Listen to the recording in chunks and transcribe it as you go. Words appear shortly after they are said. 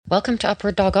Welcome to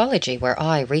Upward Dogology, where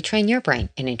I retrain your brain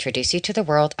and introduce you to the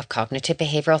world of cognitive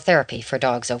behavioral therapy for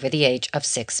dogs over the age of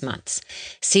 6 months.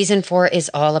 Season 4 is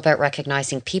all about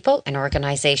recognizing people and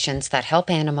organizations that help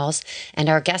animals, and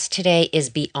our guest today is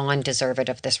beyond deserved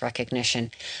of this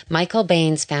recognition. Michael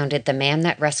Baines founded the Man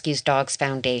That Rescues Dogs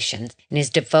Foundation and has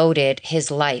devoted his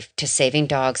life to saving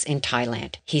dogs in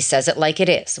Thailand. He says it like it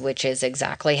is, which is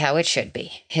exactly how it should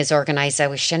be. His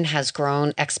organization has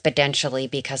grown exponentially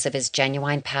because of his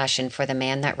genuine passion for the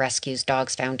Man That Rescues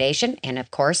Dogs Foundation and,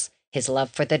 of course, his love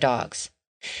for the dogs.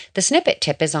 The snippet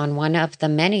tip is on one of the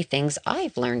many things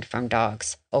I've learned from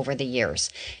dogs over the years.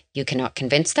 You cannot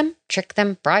convince them, trick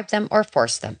them, bribe them, or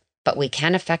force them, but we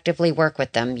can effectively work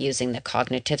with them using the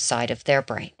cognitive side of their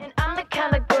brain. And I'm the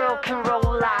kind of girl can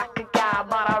roll like a guy,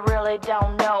 but I really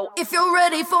don't know if you're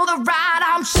ready for the ride.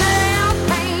 I'm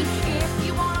champagne. If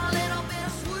you want a little bit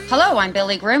of sweet. Hello, I'm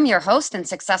Billy Groom, your host and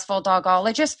successful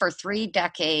dogologist for 3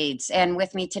 decades. And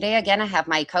with me today again, I have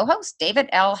my co-host, David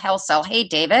L. Helsel. Hey,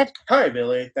 David. Hi,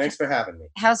 Billy. Thanks for having me.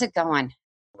 How's it going?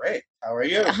 Great. How are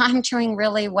you? I'm doing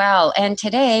really well. And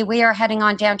today we are heading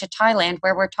on down to Thailand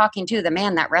where we're talking to the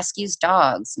man that rescues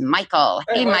dogs, Michael.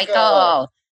 Hey,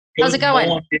 Michael. How's it going?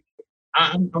 Morning.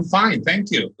 I'm fine. Thank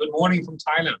you. Good morning from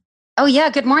Thailand. Oh, yeah.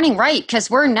 Good morning. Right. Because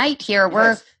we're night here.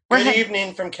 Yes. Good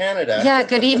evening from Canada. Yeah.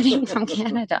 Good evening from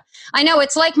Canada. I know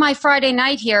it's like my Friday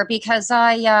night here because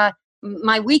my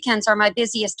weekends are my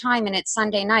busiest time and it's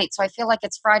Sunday night. So I feel like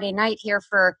it's Friday night here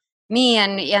for me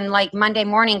and like Monday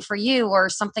morning for you or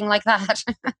something like that.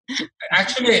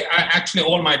 Actually,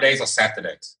 all my days are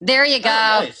Saturdays. There you go.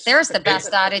 Oh, nice. There's the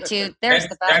best attitude. There's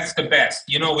the best. That's the best.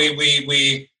 You know,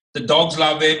 we the dogs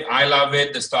love it. I love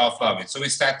it. The staff love it. So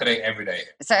it's Saturday every day.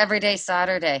 So every day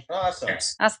Saturday. Awesome.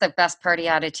 Yes. That's the best party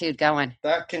attitude going.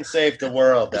 That can save the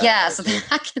world. Yes, attitude.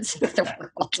 that can save the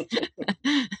world.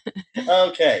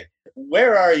 Okay.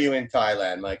 Where are you in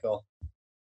Thailand, Michael?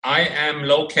 I am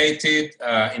located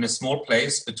in a small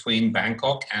place between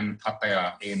Bangkok and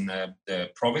Pattaya in the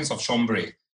province of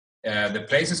Chonburi. The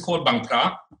place is called Bang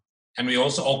Phra, and we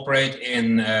also operate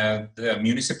in the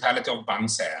municipality of Bang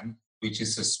Saen, which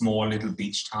is a small little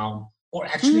beach town, or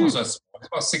actually also small. It's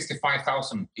about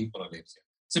 65,000 people who live here.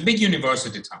 It's a big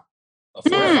university town of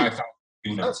 45,000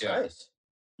 units. That's Yeah. nice.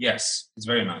 Yes, it's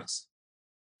very nice.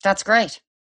 That's great.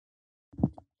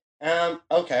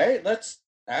 Okay, let's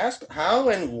ask, how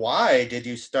and why did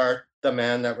you start the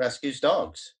Man That Rescues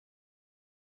Dogs?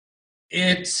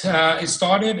 It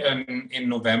started in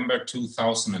November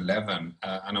 2011,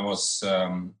 and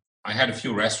I had a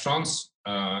few restaurants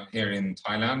here in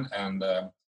Thailand,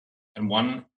 and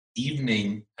one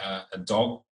evening a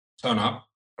dog turned up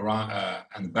around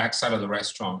on the backside of the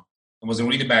restaurant and was in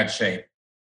really bad shape,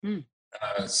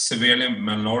 severely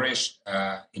malnourished,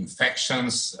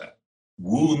 infections,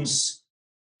 wounds,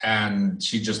 and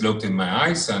she just looked in my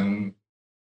eyes and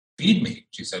feed me.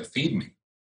 She said, "Feed me,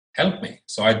 help me."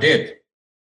 So I did.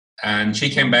 And she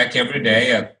came back every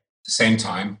day at the same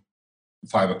time,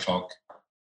 5:00,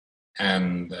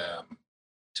 and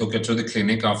took her to the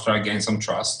clinic after I gained some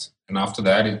trust. And after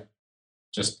that, it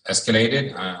just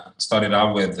escalated. Started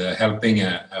out with helping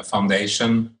a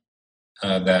foundation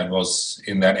that was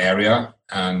in that area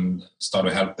and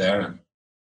started to help there.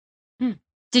 And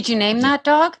Did you name that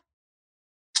dog?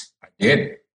 I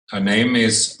did. Her name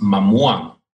is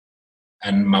Mamuang,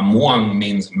 and Mamuang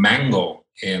means mango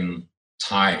in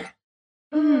Thai.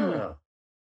 Oh,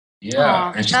 Yeah,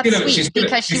 Aw, and that's sweet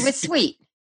because she was sweet.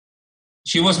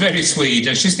 She was very sweet,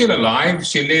 and she's still alive.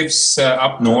 She lives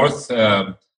up north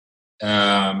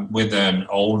with an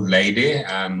old lady,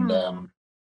 and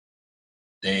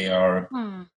they are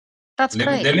That's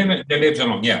great. They live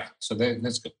along. Yeah, so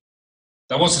that's good.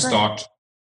 That was the start.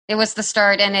 It was the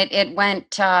start, and it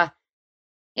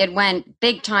went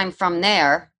big time from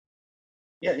there.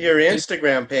 yeah, your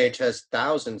Instagram page has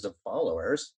thousands of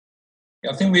followers.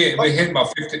 I think we hit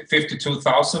about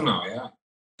 52,000 now. Yeah.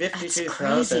 That's 52,000.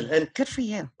 crazy. And Good for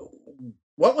you.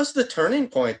 what was the turning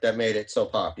point that made it so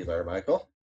popular, Michael?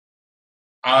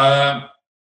 I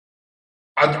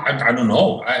don't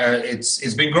know.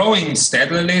 It's been growing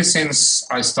steadily since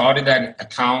I started that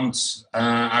account.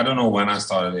 I don't know when I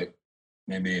started it.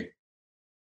 Maybe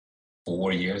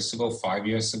 4 years ago, 5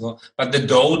 years ago. But the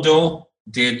Dodo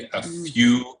did a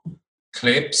few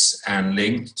clips and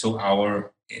linked to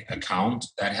our account.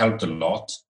 That helped a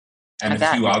lot. And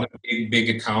a few other big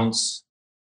accounts.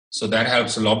 So that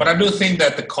helps a lot. But I do think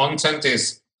that the content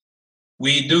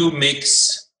we do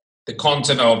mix the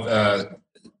content of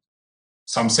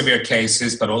some severe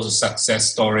cases, but also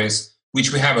success stories,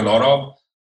 which we have a lot of.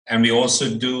 And we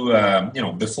also do,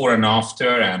 before and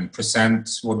after, and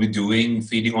present what we're doing,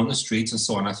 feeding on the streets and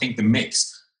so on. I think the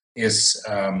mix is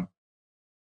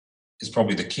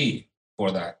probably the key for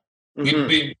that.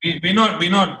 Mm-hmm. We're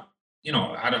not.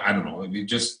 I don't know. We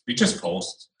just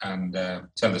post and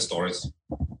tell the stories.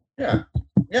 Yeah.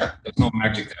 There's no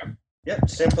magic there. Yeah,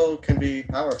 simple can be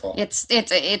powerful.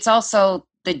 It's also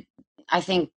I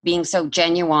think being so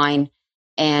genuine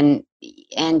and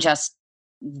just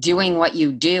doing what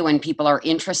you do, and people are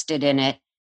interested in it.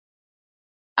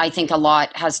 I think a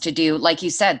lot has to do, like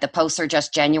you said, the posts are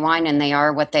just genuine and they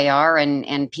are what they are,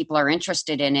 and people are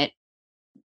interested in it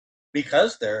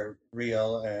because they're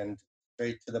real and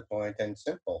straight to the point and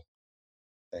simple.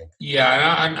 I think.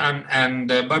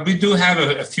 Yeah, but we do have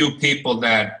a few people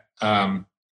that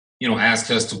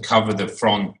ask us to cover the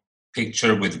front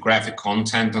picture with graphic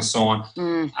content and so on.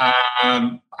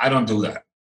 I don't do that.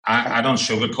 I don't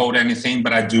sugarcoat anything,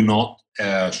 but I do not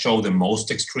show the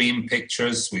most extreme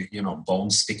pictures with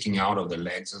bones sticking out of the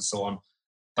legs and so on.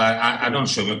 But I don't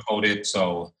sugarcoat it.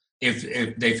 So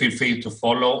if they feel free to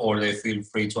follow or they feel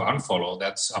free to unfollow,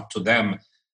 that's up to them.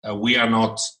 We are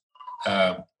not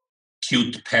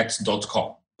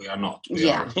cutepets.com. We are not. We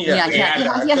are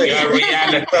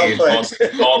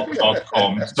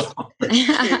reality.com.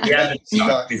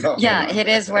 Yeah, it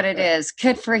is what it is.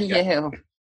 Good for you.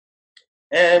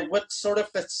 And what sort of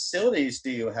facilities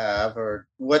do you have, or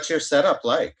what's your setup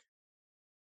like?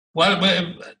 Well,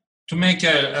 to make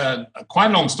a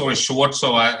quite long story short,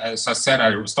 so as I said,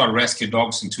 I started Rescue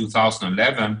Dogs in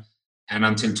 2011, and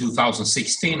until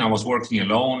 2016, I was working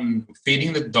alone,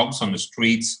 feeding the dogs on the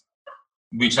streets,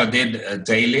 which I did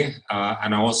daily,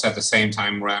 and I also at the same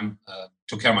time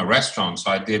took care of my restaurant.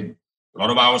 So I did a lot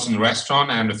of hours in the restaurant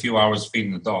and a few hours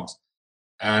feeding the dogs.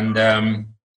 And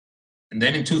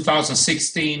then in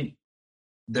 2016,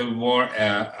 there were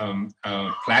a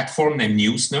platform named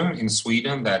Newsner in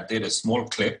Sweden that did a small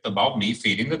clip about me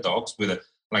feeding the dogs with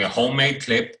a homemade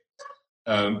clip.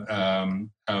 And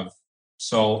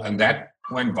that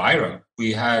went viral.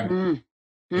 We had in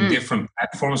different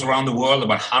platforms around the world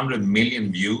about 100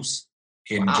 million views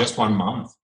in just 1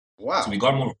 month. Wow! So we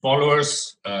got more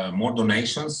followers, more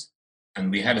donations,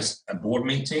 and we had a board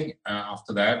meeting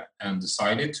after that and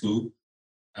decided to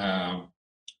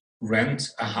rent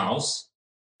a house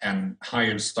and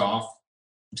hire staff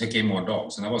to take in more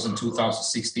dogs. And that was in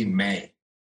 2016, May.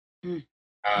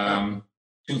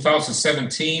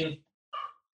 2017,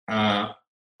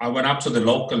 I went up to the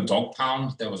local dog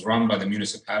pound that was run by the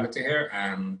municipality here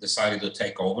and decided to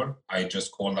take over. I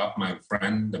just called up my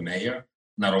friend, the mayor,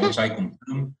 Narojai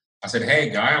Kumpum. I said, "Hey,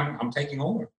 guy, I'm taking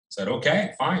over." He said,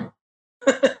 "Okay, fine."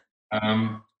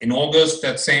 In August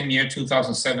that same year,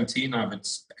 2017, I've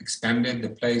expanded the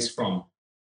place from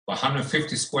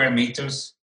 150 square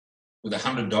meters with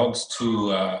 100 dogs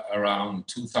to around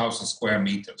 2,000 square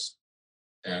meters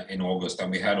in August.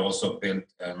 And we had also built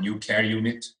a new care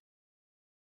unit.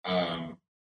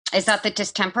 Is that the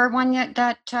distemper one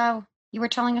that you were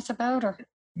telling us about?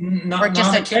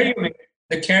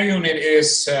 The care unit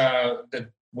is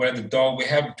where the dog, we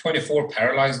have 24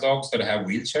 paralyzed dogs that have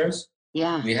wheelchairs.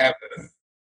 Yeah. We have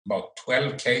about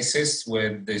 12 cases where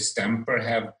the distemper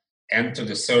have entered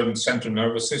the certain central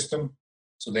nervous system.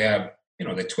 So they have,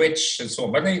 they twitch and so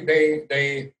on, but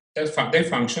they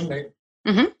function. They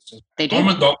do.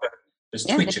 Normal dog, there's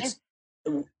twitches.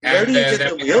 Where do you get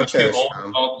the wheelchairs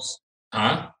from? Dogs.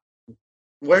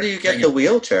 Where do you get the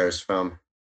wheelchairs from?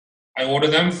 I order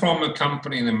them from a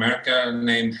company in America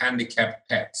named Handicapped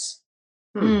Pets.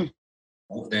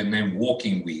 They're named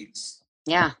Walking Wheels.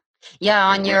 Yeah. Yeah,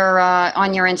 on your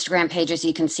Instagram pages,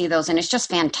 you can see those, and it's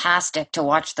just fantastic to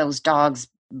watch those dogs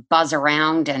buzz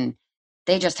around, and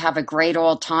they just have a great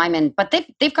old time. But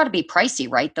they've got to be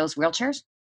pricey, right? Those wheelchairs.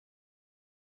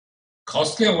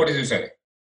 Costly, or what did you say?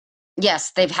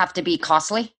 Yes, they have to be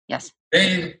costly. Yes,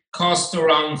 they cost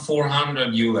around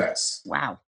 $400 US.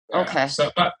 Wow. Okay.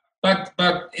 So, but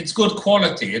it's good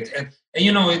quality.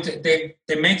 They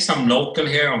make some local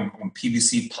here on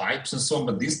PVC pipes and so on.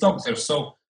 But these dogs are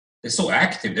they're so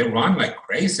active. They run like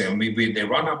crazy, and they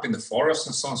run up in the forest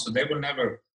and so on. So they will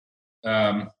never,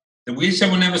 the wheelchair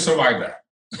will never survive that.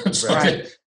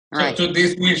 So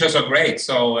these wheelchairs are great.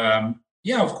 So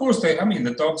of course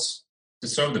the dogs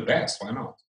deserve the best. Why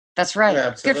not? That's right.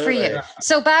 Yeah, good for you.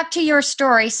 So back to your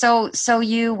story. So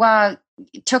you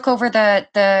took over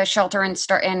the shelter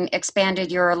and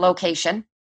expanded your location.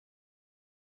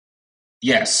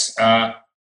 Yes,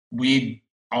 we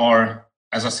are,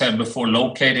 as I said before,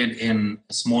 located in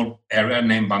a small area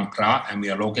named Bang Phra, and we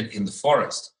are located in the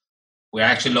forest. We're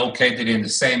actually located in the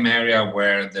same area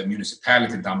where the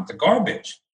municipality dumped the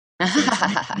garbage.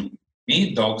 So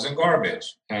me, dogs, and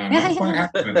garbage. And I'm quite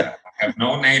happy with that. I have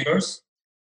no neighbors.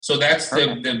 So that's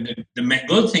the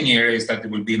good thing here is that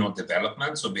there will be no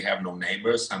development. So we have no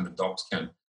neighbors and the dogs can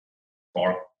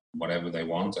bark whatever they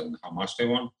want and how much they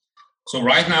want. So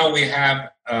right now we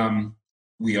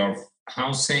are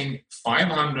housing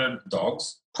 500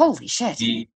 dogs. Holy shit.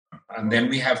 And then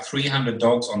we have 300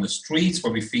 dogs on the streets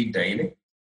where we feed daily.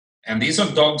 And these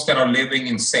are dogs that are living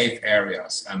in safe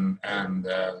areas. And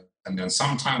then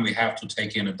sometime we have to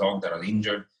take in a dog that are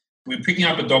injured. We're picking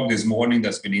up a dog this morning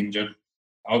that's been injured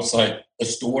outside a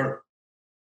store.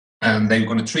 And they're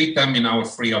going to treat them in our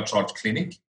free of charge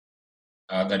clinic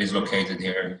that is located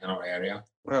here in our area.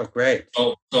 Oh, great.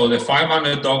 So the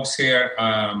 500 dogs here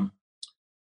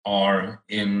are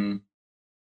in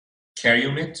care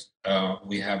unit.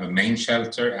 We have a main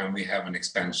shelter and we have an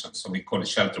expansion. So we call it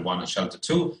Shelter 1 and Shelter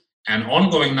 2. And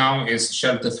ongoing now is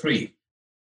Shelter 3.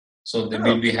 So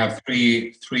we have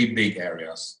three big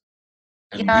areas.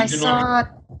 And I saw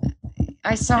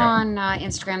on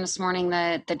Instagram this morning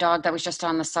the dog that was just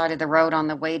on the side of the road on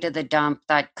the way to the dump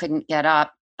that couldn't get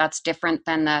up. That's different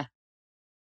than well,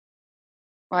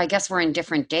 I guess we're in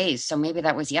different days, so maybe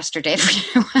that was yesterday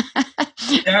for you.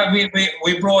 Yeah, we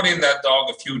brought in that dog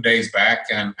a few days back,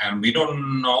 and we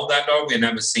don't know that dog. We've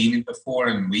never seen it before,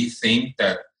 and we think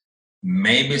that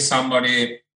maybe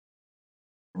somebody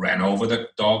ran over the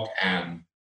dog and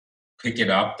picked it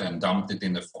up and dumped it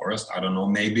in the forest. I don't know,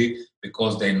 maybe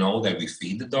because they know that we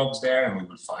feed the dogs there and we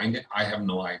will find it. I have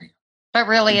no idea. But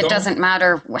really, it doesn't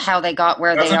matter how they got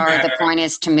where they are. The point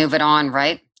is to move it on,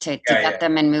 right? To get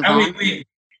them and move on. We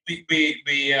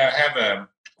have, of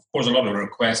course, a lot of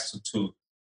requests to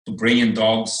bring in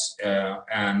dogs,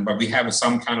 but we have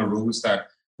some kind of rules that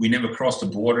we never cross the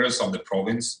borders of the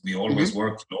province. We always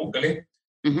work locally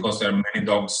because there are many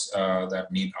dogs that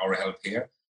need our help here.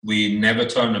 We never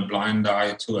turn a blind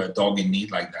eye to a dog in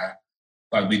need like that,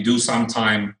 but we do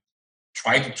sometimes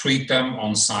try to treat them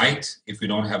on site if we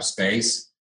don't have space.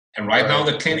 And right now,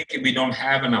 the clinic, we don't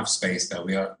have enough space there.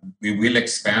 We will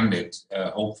expand it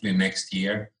hopefully next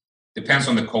year. Depends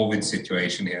on the COVID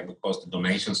situation here because the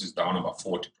donations is down about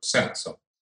 40%. So,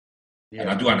 and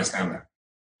I do understand that.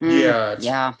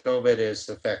 Yeah. COVID is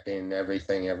affecting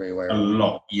everything everywhere. A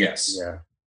lot, yes.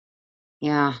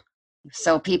 Yeah.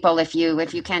 So people, if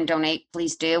you can donate,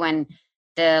 please do. And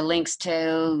the links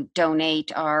to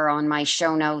donate are on my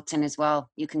show notes, and as well,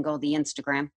 you can go to the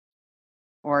Instagram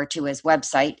or to his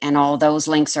website, and all those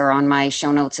links are on my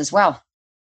show notes as well.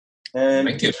 And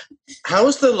thank you.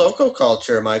 How's the local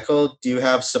culture, Michael? Do you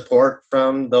have support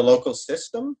from the local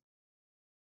system?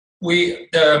 We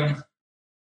do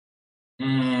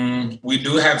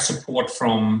have support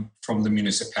from the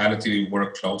municipality. We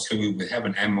work closely. We have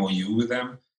an MOU with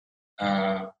them,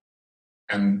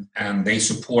 and they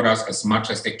support us as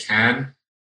much as they can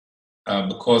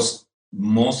because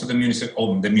most of the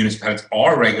municipalities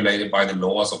are regulated by the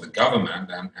laws of the government,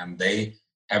 and they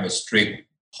have a strict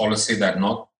policy that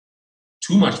not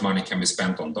too much money can be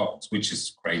spent on dogs, which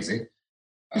is crazy.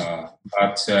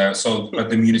 But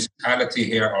the municipality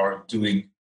here are doing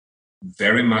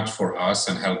very much for us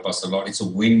and help us a lot. It's a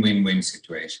win-win-win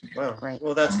situation here. Wow, right.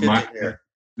 Well, that's good to hear.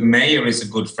 The mayor is a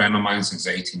good friend of mine since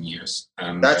 18 years.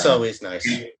 And that's always nice.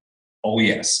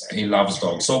 Yes, he loves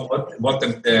dogs. So what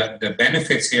the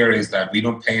benefits here is that we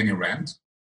don't pay any rent.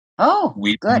 Oh,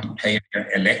 we don't pay any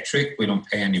electric, we don't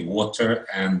pay any water,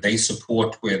 and they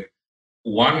support with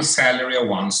one salary of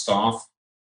one staff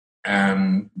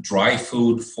and dry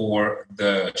food for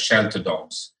the shelter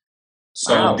dogs.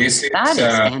 So wow, that is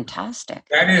fantastic.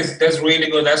 That's really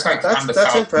good. That's like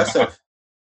that's impressive.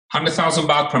 100,000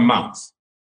 baht per month.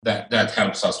 That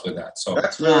helps us with that. So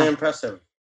that's really impressive.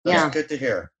 That's good to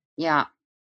hear. Yeah.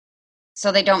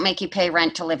 So they don't make you pay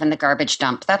rent to live in the garbage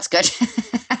dump. That's good.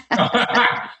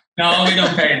 No, we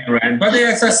don't pay any rent. But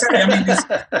as I said, I mean,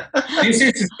 this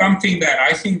is something that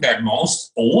I think that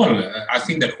all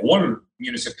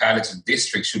municipalities and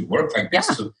districts should work like this.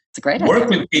 It's a great work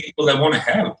idea. with people that want to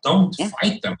help. Don't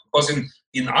fight them. Because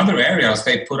in other areas,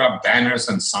 they put up banners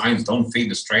and signs, don't feed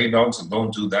the stray dogs and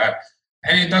don't do that.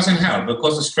 And it doesn't help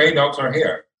because the stray dogs are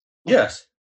here. Yes.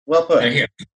 Well put. They're here.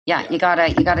 Yeah, you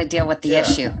gotta deal with the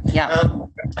issue. Yeah.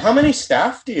 How many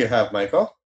staff do you have,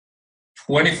 Michael?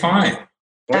 25.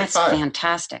 That's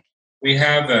fantastic. We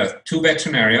have 2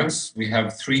 veterinarians. We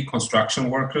have 3 construction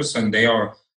workers, and they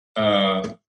are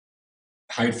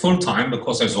hired full-time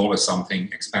because there's always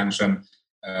something, expansion,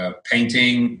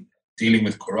 painting, dealing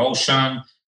with corrosion,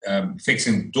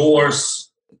 fixing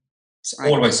doors. It's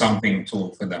always something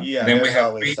for them. Yeah, then we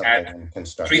have 3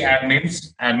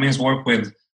 admins. Admins work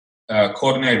with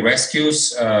coordinate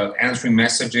rescues, answering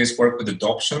messages, work with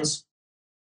adoptions,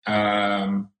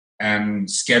 and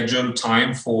schedule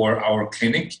time for our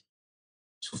clinic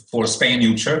for spay and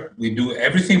neuter. We do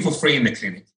everything for free in the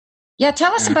clinic. Yeah,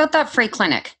 tell us about that free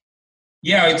clinic.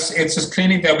 Yeah, it's a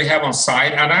clinic that we have on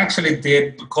site. And I actually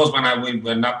did, because when we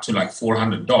went up to like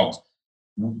 400 dogs,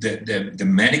 the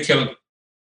medical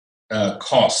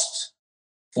cost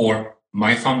for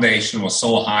my foundation was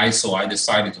so high, so I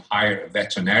decided to hire a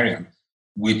veterinarian,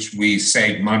 which we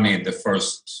saved money the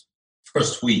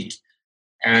first week.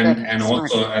 And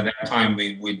also at that time,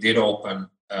 we did open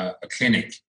a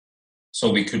clinic so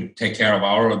we could take care of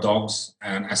our dogs.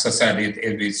 And as I said,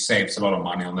 it saves a lot of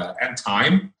money on that. And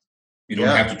time. You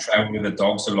don't have to travel with the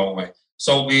dogs a long way.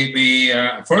 So we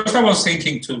first I was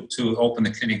thinking to open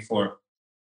the clinic for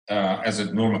as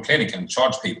a normal clinic and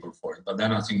charge people for it. But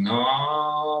then I think, no,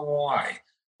 why?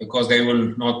 Because they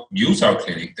will not use our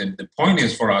clinic. The point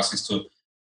is for us is to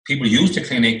people use the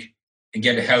clinic and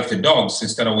get healthy dogs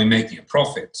instead of we making a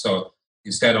profit. So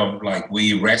instead of like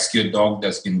we rescue a dog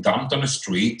that's been dumped on the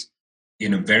street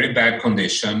in a very bad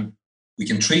condition, we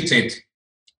can treat it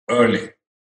early.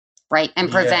 Right,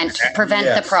 and prevent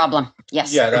the problem.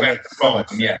 Yes. Yeah, that makes the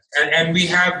problem. Yeah, and we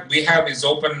have it's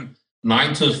open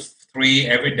 9 to 3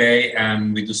 every day,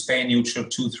 and we do spay and neuter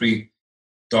 2-3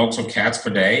 dogs or cats per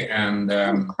day, and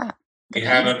we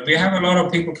have a lot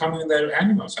of people coming with their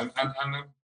animals, and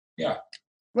yeah.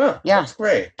 Well, yeah, that's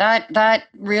great. That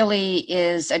really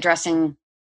is addressing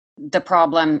the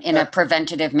problem in a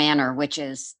preventative manner, which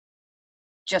is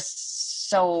just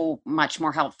so much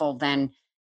more helpful than.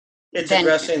 It's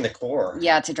addressing the core.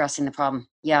 Yeah, it's addressing the problem.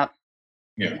 Yeah.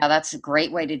 Yeah, that's a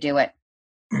great way to do it.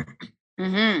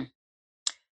 Mm-hmm.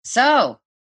 So,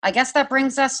 I guess that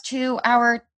brings us to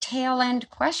our tail end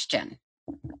question.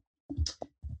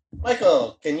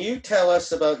 Michael, can you tell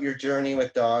us about your journey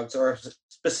with dogs, or a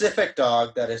specific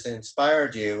dog that has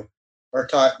inspired you or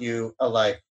taught you a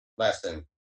life lesson?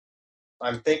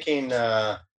 I'm thinking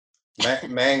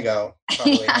Mango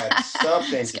probably had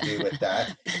something to do with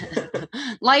that.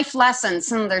 Life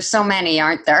lessons, and there's so many,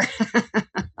 aren't there?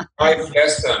 Life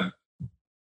lesson.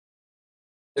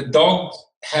 The dogs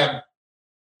have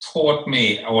taught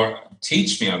me, or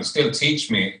teach me, and still teach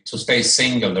me, to stay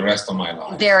single the rest of my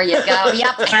life. There you go.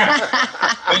 Yep.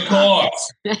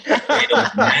 Because they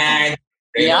don't nag,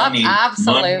 they don't need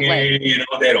money,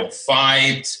 they don't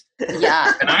fight.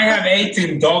 Yeah. And I have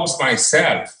 18 dogs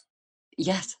myself.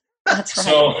 Yes. That's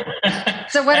right.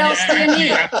 So what else do you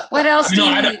need? What else do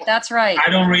you need? That's right. I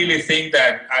don't really think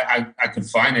that I could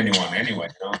find anyone anyway.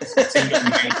 Single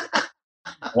male,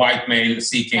 white male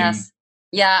seeking. Yes.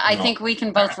 Yeah, I think we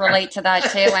can both relate to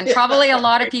that too. And probably a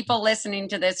lot of people listening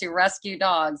to this who rescue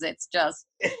dogs. It's just,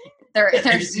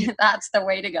 that's the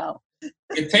way to go.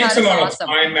 It takes a lot of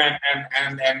time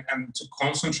and to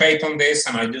concentrate on this.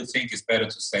 And I do think it's better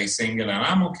to stay single. And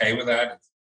I'm okay with that.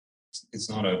 It's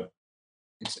not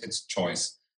it's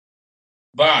choice.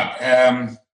 But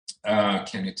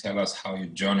can you tell us how you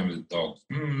journey with dogs?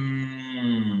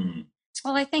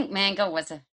 Well, I think Mango was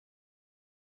a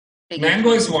big Mango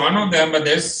is one of them, but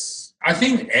I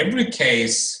think every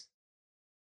case,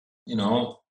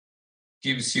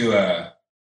 gives you a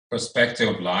perspective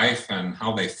of life and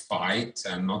how they fight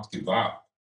and not give up.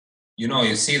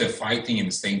 You see the fighting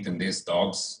instinct in these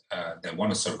dogs. They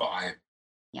want to survive.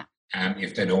 And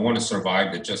if they don't want to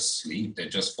survive, they just sleep. They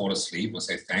just fall asleep and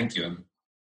say thank you. And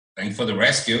thank you for the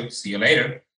rescue. See you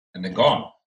later. And they're gone.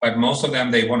 But most of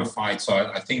them, they want to fight. So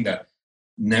I think that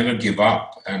never give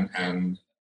up. And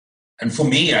for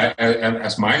me,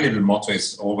 as my little motto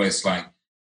is always like,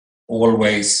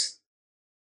 always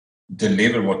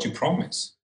deliver what you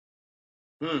promise.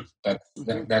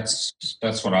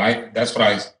 That's what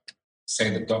I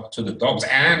say to the dogs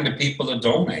and the people that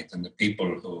donate and the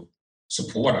people who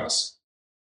support us.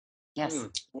 Yes.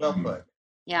 Well put.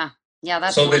 Yeah,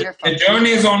 that's so wonderful. The journey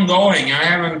is ongoing. I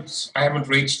haven't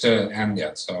reached the end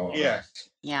yet. So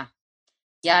yeah.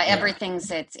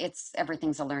 Everything's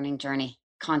everything's a learning journey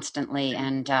constantly,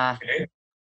 and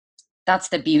that's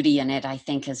the beauty in it, I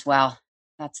think, as well.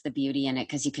 That's the beauty in it,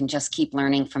 because you can just keep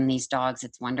learning from these dogs.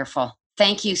 It's wonderful.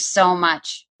 Thank you so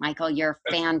much, Michael. You're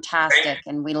fantastic,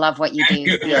 and we love what you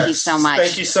do. Thank you so much.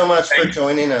 Thank you so much for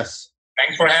joining us.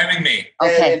 Thanks for having me.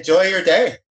 Okay. And enjoy your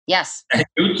day. Yes. And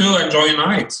you too. Enjoy your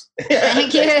night.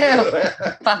 Thank you.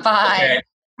 Bye-bye. Okay.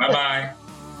 Bye-bye.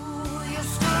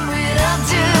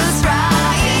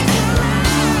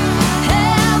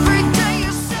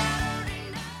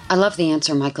 I love the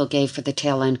answer Michael gave for the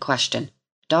tail end question.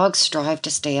 Dogs strive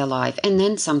to stay alive, and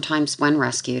then sometimes when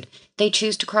rescued, they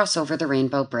choose to cross over the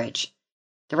rainbow bridge.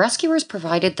 The rescuers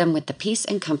provided them with the peace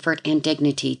and comfort and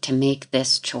dignity to make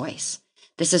this choice.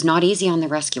 This is not easy on the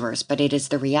rescuers, but it is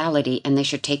the reality, and they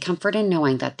should take comfort in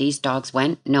knowing that these dogs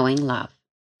went knowing love.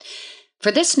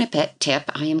 For this snippet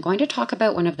tip, I am going to talk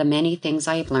about one of the many things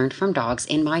I have learned from dogs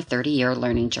in my 30-year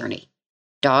learning journey.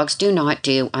 Dogs do not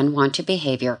do unwanted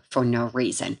behavior for no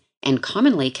reason, and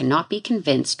commonly cannot be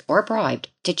convinced or bribed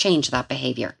to change that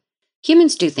behavior.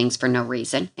 Humans do things for no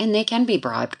reason, and they can be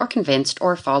bribed or convinced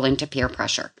or fall into peer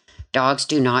pressure. Dogs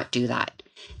do not do that.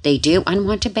 They do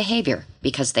unwanted behavior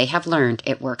because they have learned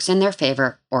it works in their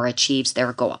favor or achieves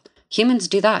their goal. Humans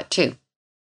do that too.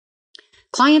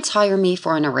 Clients hire me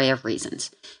for an array of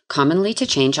reasons, commonly to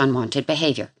change unwanted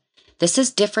behavior. This is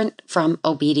different from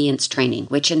obedience training,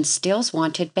 which instills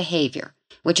wanted behavior,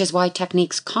 which is why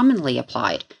techniques commonly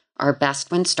applied are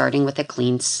best when starting with a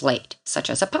clean slate,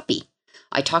 such as a puppy.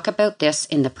 I talk about this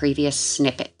in the previous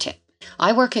snippet tip.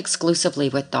 I work exclusively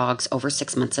with dogs over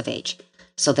 6 months of age,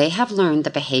 so they have learned the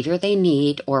behavior they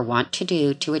need or want to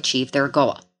do to achieve their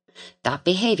goal. That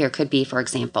behavior could be, for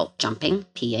example, jumping,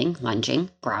 peeing, lunging,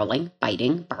 growling,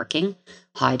 biting, barking,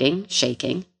 hiding,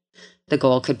 shaking. The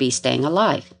goal could be staying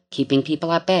alive, keeping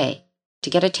people at bay, to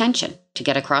get attention, to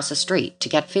get across the street, to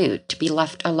get food, to be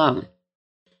left alone.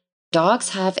 Dogs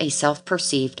have a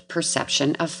self-perceived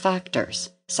perception of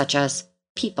factors, such as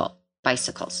people,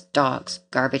 bicycles, dogs,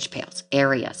 garbage pails,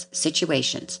 areas,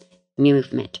 situations,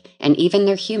 movement, and even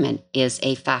their human is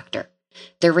a factor.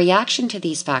 Their reaction to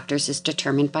these factors is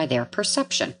determined by their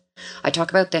perception. I talk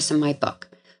about this in my book.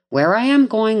 Where I am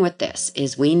going with this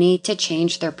is we need to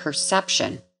change their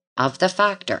perception of the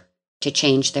factor to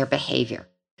change their behavior.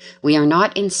 We are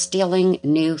not instilling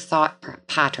new thought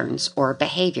patterns or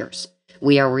behaviors.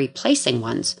 We are replacing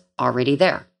ones already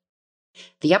there.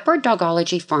 The Upward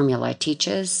Dogology formula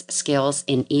teaches skills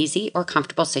in easy or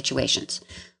comfortable situations.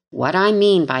 What I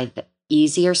mean by the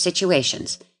easier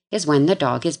situations is when the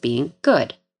dog is being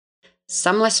good.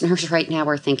 Some listeners right now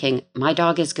are thinking, my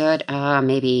dog is good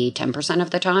maybe 10% of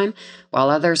the time, while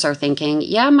others are thinking,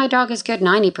 yeah, my dog is good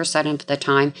 90% of the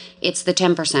time. It's the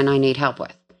 10% I need help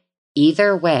with.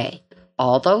 Either way,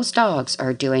 all those dogs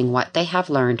are doing what they have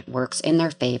learned works in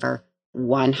their favor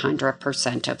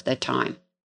 100% of the time.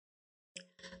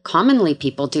 Commonly,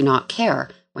 people do not care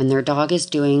when their dog is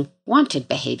doing wanted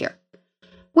behavior.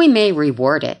 We may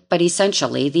reward it, but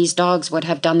essentially, these dogs would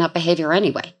have done that behavior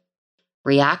anyway.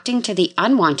 Reacting to the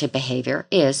unwanted behavior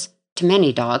is, to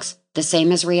many dogs, the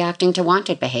same as reacting to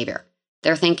wanted behavior.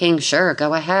 They're thinking, sure,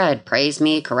 go ahead, praise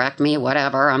me, correct me,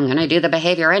 whatever, I'm going to do the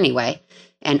behavior anyway.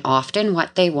 And often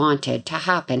what they wanted to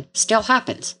happen still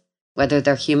happens, whether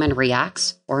their human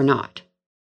reacts or not.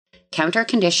 Counter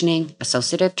conditioning,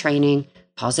 associative training,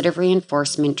 positive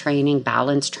reinforcement training,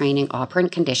 balance training,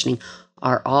 operant conditioning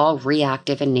are all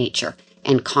reactive in nature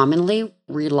and commonly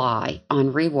rely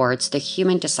on rewards the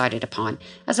human decided upon,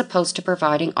 as opposed to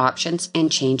providing options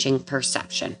and changing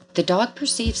perception. The dog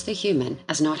perceives the human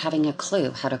as not having a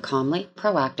clue how to calmly,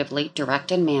 proactively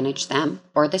direct and manage them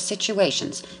or the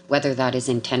situations, whether that is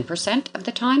in 10% of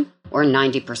the time or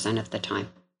 90% of the time.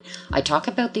 I talk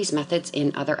about these methods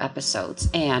in other episodes,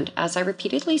 and as I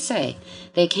repeatedly say,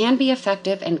 they can be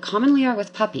effective and commonly are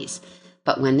with puppies.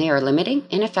 But when they are limiting,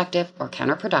 ineffective, or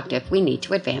counterproductive, we need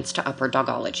to advance to Upward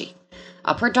Dogology.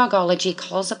 Upward Dogology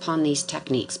calls upon these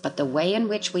techniques, but the way in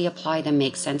which we apply them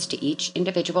makes sense to each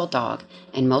individual dog,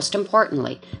 and most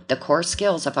importantly, the core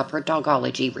skills of Upward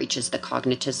Dogology reaches the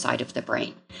cognitive side of the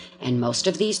brain. And most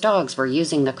of these dogs were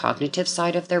using the cognitive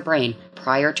side of their brain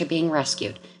prior to being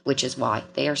rescued, which is why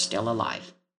they are still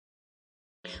alive.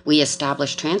 We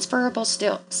establish transferable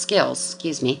skills,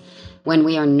 when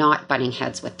we are not butting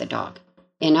heads with the dog.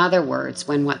 In other words,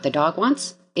 when what the dog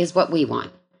wants is what we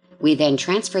want. We then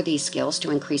transfer these skills to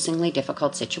increasingly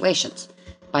difficult situations.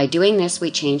 By doing this,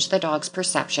 we change the dog's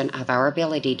perception of our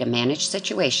ability to manage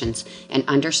situations and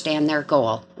understand their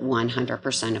goal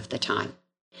 100% of the time.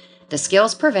 The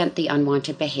skills prevent the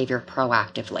unwanted behavior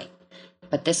proactively.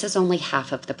 But this is only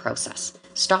half of the process.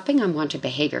 Stopping unwanted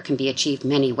behavior can be achieved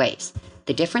many ways.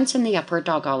 The difference in the Upward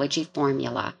Dogology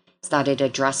formula is that it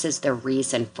addresses the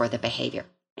reason for the behavior: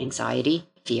 anxiety,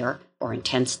 fear, or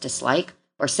intense dislike,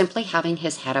 or simply having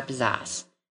his head up his ass.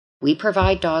 We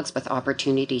provide dogs with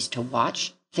opportunities to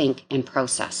watch, think, and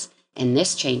process, and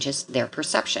this changes their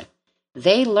perception.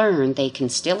 They learn they can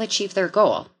still achieve their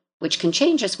goal, which can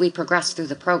change as we progress through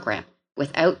the program,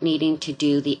 without needing to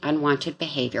do the unwanted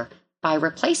behavior by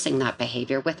replacing that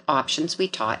behavior with options we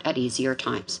taught at easier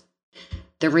times.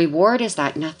 The reward is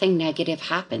that nothing negative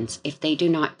happens if they do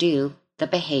not do the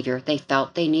behavior they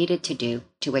felt they needed to do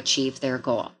to achieve their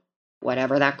goal,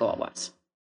 whatever that goal was.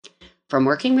 From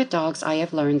working with dogs, I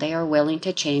have learned they are willing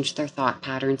to change their thought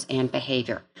patterns and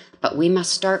behavior, but we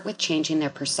must start with changing their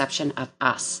perception of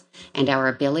us and our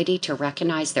ability to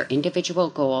recognize their individual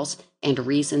goals and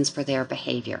reasons for their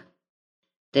behavior.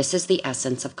 This is the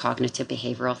essence of cognitive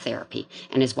behavioral therapy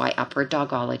and is why Upward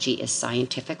Dogology is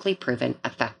scientifically proven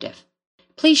effective.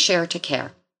 Please share to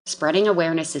care. Spreading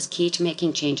awareness is key to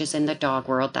making changes in the dog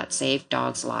world that save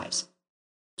dogs' lives.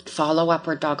 Follow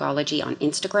Upward Dogology on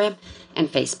Instagram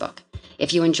and Facebook.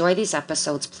 If you enjoy these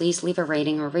episodes, please leave a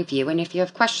rating or review, and if you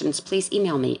have questions, please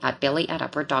email me at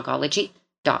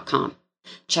billy@upwarddogology.com.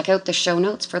 Check out the show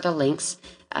notes for the links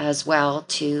as well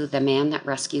to the Man That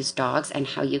Rescues Dogs and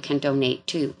how you can donate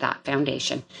to that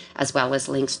foundation, as well as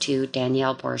links to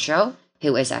Danielle Bourgeau,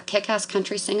 who is a kick-ass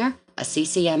country singer, a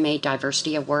CCMA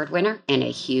Diversity Award winner, and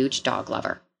a huge dog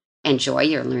lover. Enjoy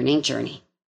your learning journey.